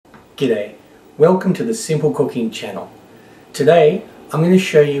G'day, welcome to the Simple Cooking channel. Today I'm going to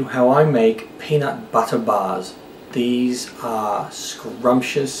show you how I make peanut butter bars. These are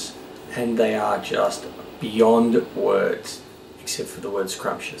scrumptious and they are just beyond words, except for the word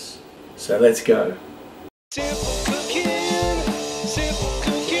scrumptious. So let's go. Simple cooking, simple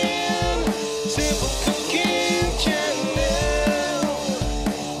cooking, simple cooking channel.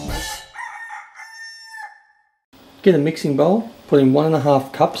 Get a mixing bowl, put in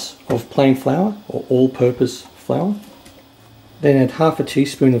 1.5 cups of plain flour or all-purpose flour. Then add half a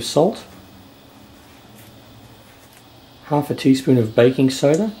teaspoon of salt, half a teaspoon of baking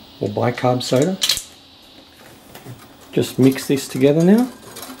soda or bicarb soda. Just mix this together now.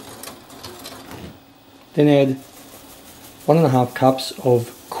 Then add 1.5 cups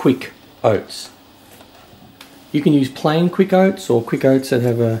of quick oats. You can use plain quick oats or quick oats that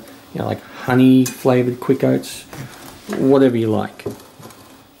have a, like honey flavored quick oats, whatever you like.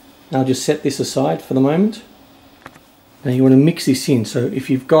 Now just set this aside for the moment. Now you want to mix this in, so if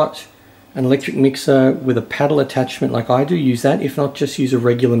you've got an electric mixer with a paddle attachment like I do, use that. If not, just use a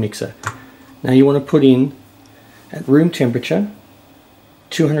regular mixer. Now you want to put in, at room temperature,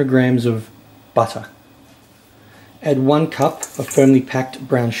 200 grams of butter. Add 1 cup of firmly packed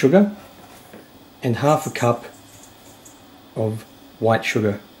brown sugar and half a cup of white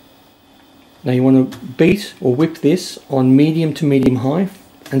sugar. Now you want to beat or whip this on medium to medium high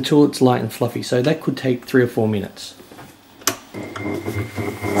until it's light and fluffy, so that could take 3 or 4 minutes.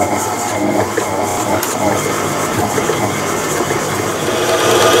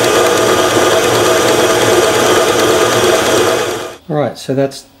 Alright, so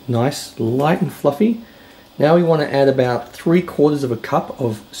that's nice, light and fluffy. Now we want to add about 3/4 of a cup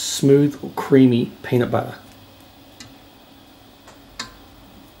of smooth or creamy peanut butter.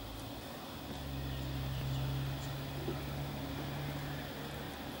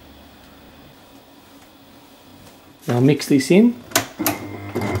 Now mix this in.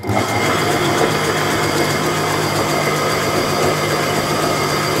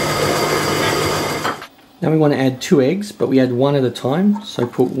 Now we want to add 2 eggs, but we add 1 at a time. So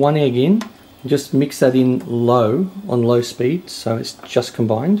put 1 egg in, and just mix that in low, on low speed, so it's just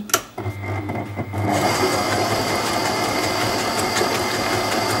combined.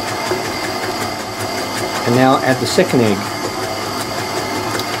 And now add the second egg.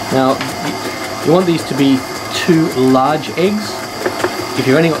 Now you want these to be 2 large eggs. If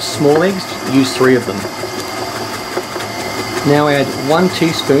you've only got small eggs, use 3 of them. Now add 1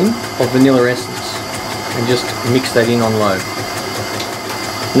 teaspoon of vanilla essence and just mix that in on low.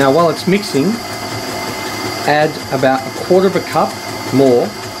 Now while it's mixing, add about 1/4 cup more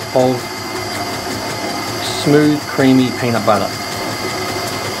of smooth creamy peanut butter.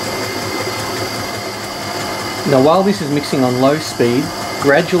 Now while this is mixing on low speed,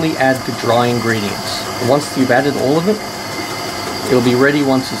 gradually add the dry ingredients. Once you've added all of it, it'll be ready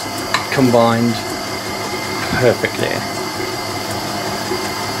once it's combined perfect there.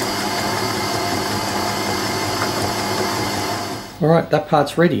 Alright, that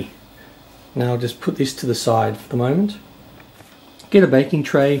part's ready. Now just put this to the side for the moment. Get a baking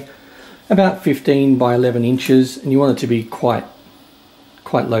tray about 15 by 11 inches, and you want it to be quite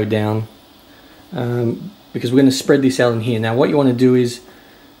low down, because we're going to spread this out in here. Now what you want to do is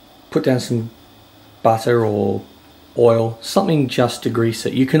put down some butter or oil, something just to grease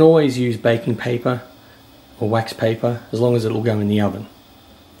it. You can always use baking paper or wax paper, as long as it will go in the oven.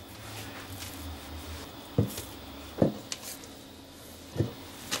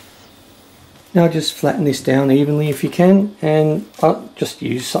 Now just flatten this down evenly if you can, and I'll just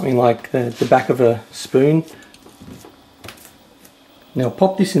use something like the back of a spoon. Now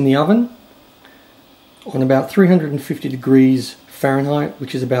pop this in the oven on about 350 degrees Fahrenheit,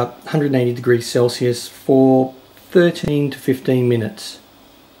 which is about 180 degrees Celsius, for 13 to 15 minutes.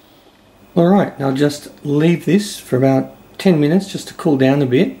 Alright, now just leave this for about 10 minutes just to cool down a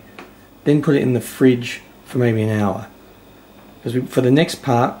bit, then put it in the fridge for maybe an hour. Because for the next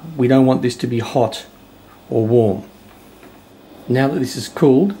part, we don't want this to be hot or warm. Now that this is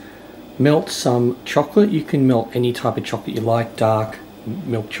cooled, melt some chocolate. You can melt any type of chocolate you like, dark,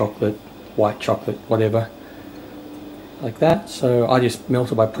 milk chocolate, white chocolate, whatever. Like that. So I just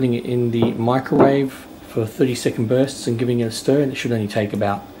melt it by putting it in the microwave for 30-second bursts and giving it a stir, and it should only take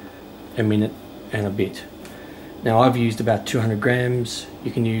about a minute and a bit. Now I've used about 200 grams.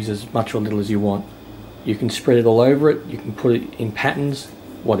 You can use as much or little as you want. You can spread it all over it, you can put it in patterns,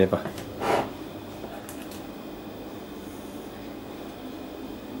 whatever.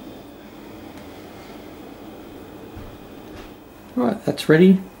 Alright, that's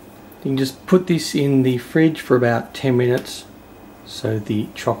ready. You can just put this in the fridge for about 10 minutes so the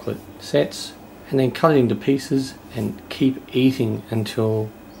chocolate sets, and then cut it into pieces and keep eating until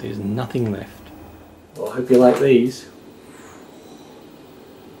there's nothing left. Well, I hope you like these.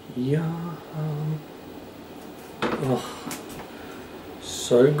 Yum. Oh,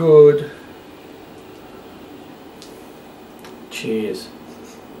 so good. Cheers.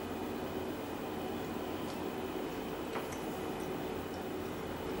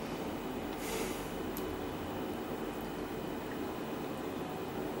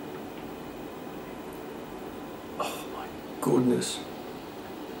 Oh my goodness.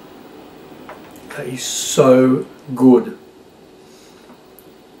 That is so good.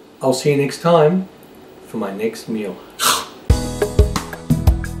 I'll see you next time for my next meal.